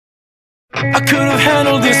I could have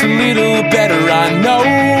handled this a little better, I know.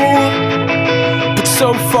 But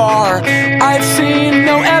so far, I've seen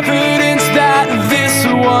no evidence that this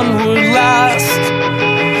one would last.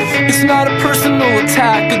 It's not a personal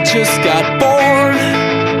attack, I just got bored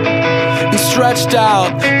and stretched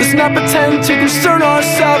out. Let's not pretend to concern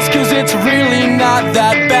ourselves, cause it's really not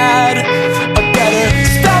that bad.